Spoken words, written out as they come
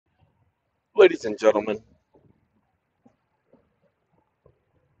Ladies and gentlemen,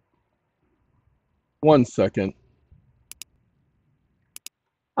 1 second.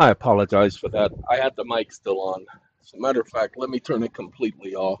 I apologize for that. I had the mic still on. As a matter of fact, let me turn it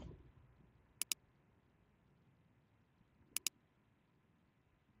completely off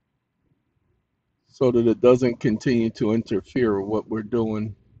so that it doesn't continue to interfere with what we're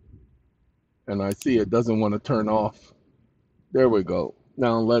doing. And I see it doesn't want to turn off. There we go.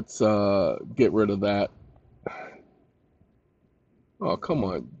 Now let's get rid of that. Oh, come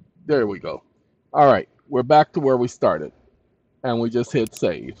on. There we go. All right, we're back to where we started, and we just hit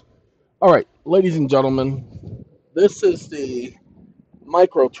save. All right, ladies and gentlemen, this is the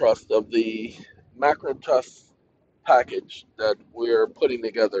micro trust of the macro trust package that we're putting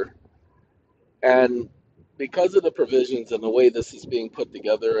together. And because of the provisions and the way this is being put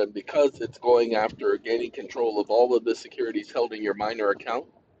together, and because it's going after gaining control of all of the securities held in your minor account,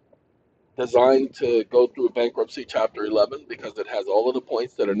 designed to go through bankruptcy Chapter 11, because it has all of the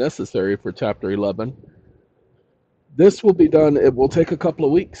points that are necessary for Chapter 11. This will be done, it will take a couple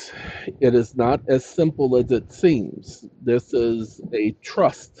of weeks. It is not as simple as it seems. This is a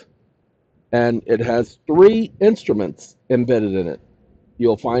trust, and it has 3 instruments embedded in it.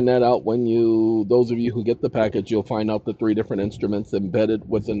 You'll find that out when those of you who get the package, you'll find out the 3 different instruments embedded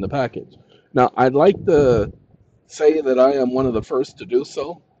within the package. Now, I'd like to say that I am one of the first to do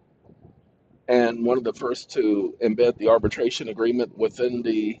so, and one of the first to embed the arbitration agreement within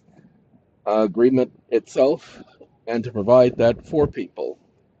the agreement itself, and to provide that for people.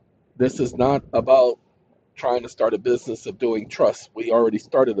 This is not about trying to start a business of doing trusts. We already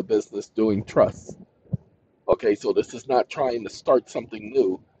started a business doing trusts. Okay, so this is not trying to start something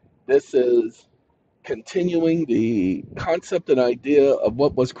new. This is continuing the concept and idea of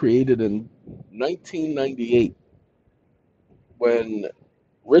what was created in 1998 when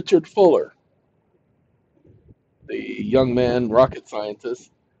Richard Fuller, the young man rocket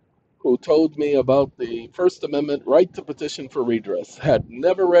scientist who told me about the First Amendment right to petition for redress, had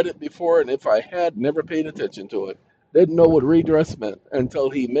never read it before, and if I had, never paid attention to it. Didn't know what redress meant until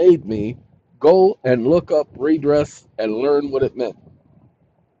he made me go and look up redress and learn what it meant.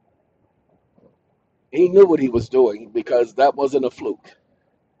 He knew what he was doing, because that wasn't a fluke.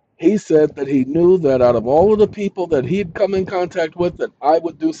 He said that he knew that out of all of the people that he'd come in contact with, that I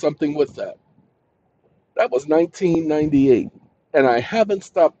would do something with that. That was 1998. And I haven't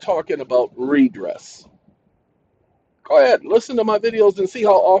stopped talking about redress. Go ahead, listen to my videos and see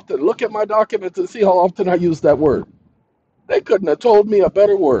how often, look at my documents and see how often I use that word. They couldn't have told me a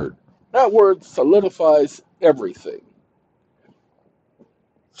better word. That word solidifies everything.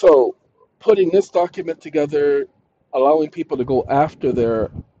 So, putting this document together, allowing people to go after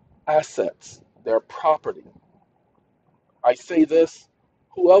their assets, their property. I say this,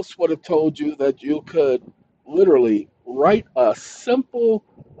 who else would have told you that you could literally write a simple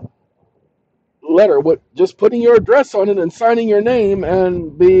letter with just putting your address on it and signing your name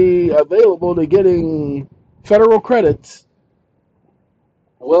and be available to getting federal credits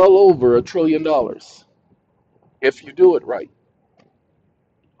well over $1 trillion if you do it right?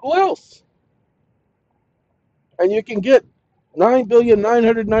 Who else? And you can get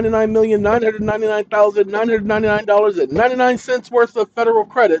 $9,999,999,999.99 worth of federal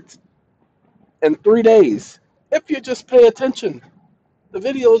credits in 3 days if you just pay attention. The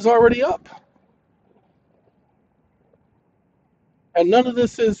video is already up. And none of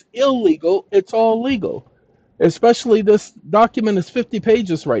this is illegal, it's all legal. Especially this document is 50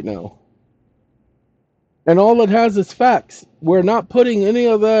 pages right now. And all it has is facts. We're not putting any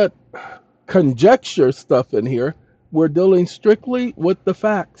of that conjecture stuff in here. We're dealing strictly with the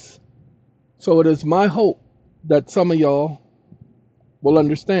facts. So it is my hope that some of y'all will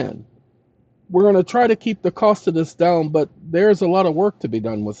understand. We're going to try to keep the cost of this down, but there's a lot of work to be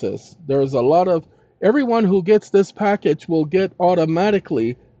done with this. There's a lot of, everyone who gets this package will get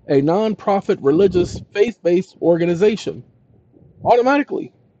automatically a nonprofit religious faith-based organization.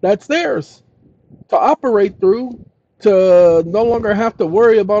 Automatically. That's theirs to operate through, to no longer have to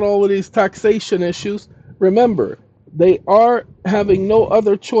worry about all of these taxation issues. Remember, they are having no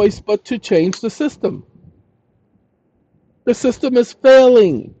other choice but to change the system. The system is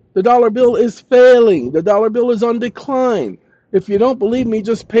failing. The dollar bill is failing. The dollar bill is on decline. If you don't believe me,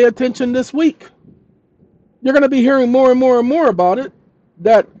 just pay attention this week. You're going to be hearing more and more and more about it.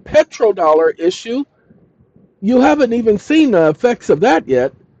 That petrodollar issue, you haven't even seen the effects of that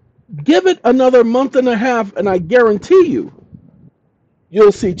yet. Give it another month and a half, and I guarantee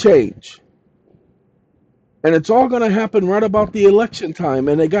you'll see change. And it's all going to happen right about the election time.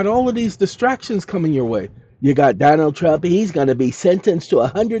 And they got all of these distractions coming your way. You got Donald Trump, he's going to be sentenced to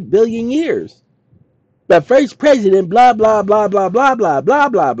 100 billion years. The first president, blah, blah, blah, blah, blah, blah, blah,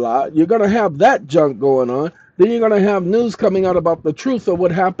 blah, blah. You're going to have that junk going on. Then you're going to have news coming out about the truth of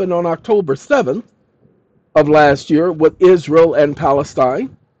what happened on October 7th of last year with Israel and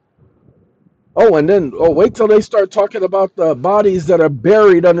Palestine. Oh, and then, wait till they start talking about the bodies that are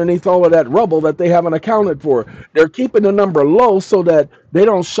buried underneath all of that rubble that they haven't accounted for. They're keeping the number low so that they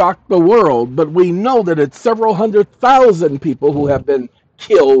don't shock the world. But we know that it's several 100,000 people who have been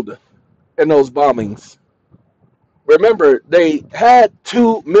killed in those bombings. Remember, they had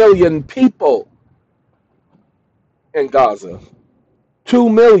 2 million people in Gaza. 2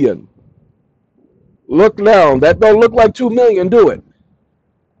 million. Look now. That don't look like 2 million, do it?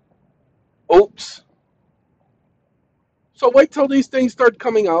 Oops. So wait till these things start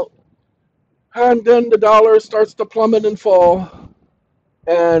coming out. And then the dollar starts to plummet and fall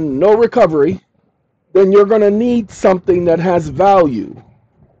and no recovery. Then you're going to need something that has value.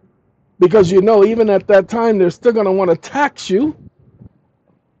 Because even at that time, they're still going to want to tax you.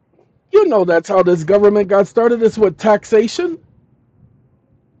 That's how this government got started. It's with taxation.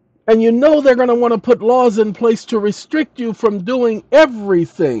 And they're going to want to put laws in place to restrict you from doing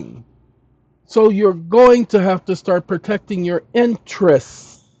everything. So you're going to have to start protecting your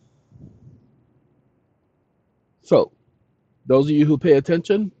interests. So, those of you who pay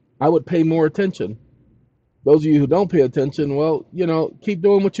attention, I would pay more attention. Those of you who don't pay attention, well, keep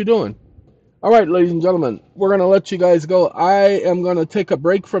doing what you're doing. All right, ladies and gentlemen, we're going to let you guys go. I am going to take a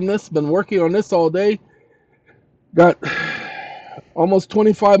break from this. Been working on this all day. Got almost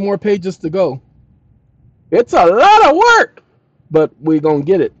 25 more pages to go. It's a lot of work, but we're going to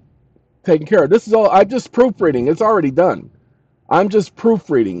get it taken care of. This is all, I'm just proofreading. It's already done. I'm just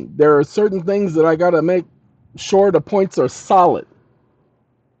proofreading. There are certain things that I got to make sure the points are solid.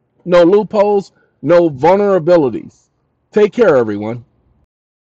 No loopholes, no vulnerabilities. Take care, everyone.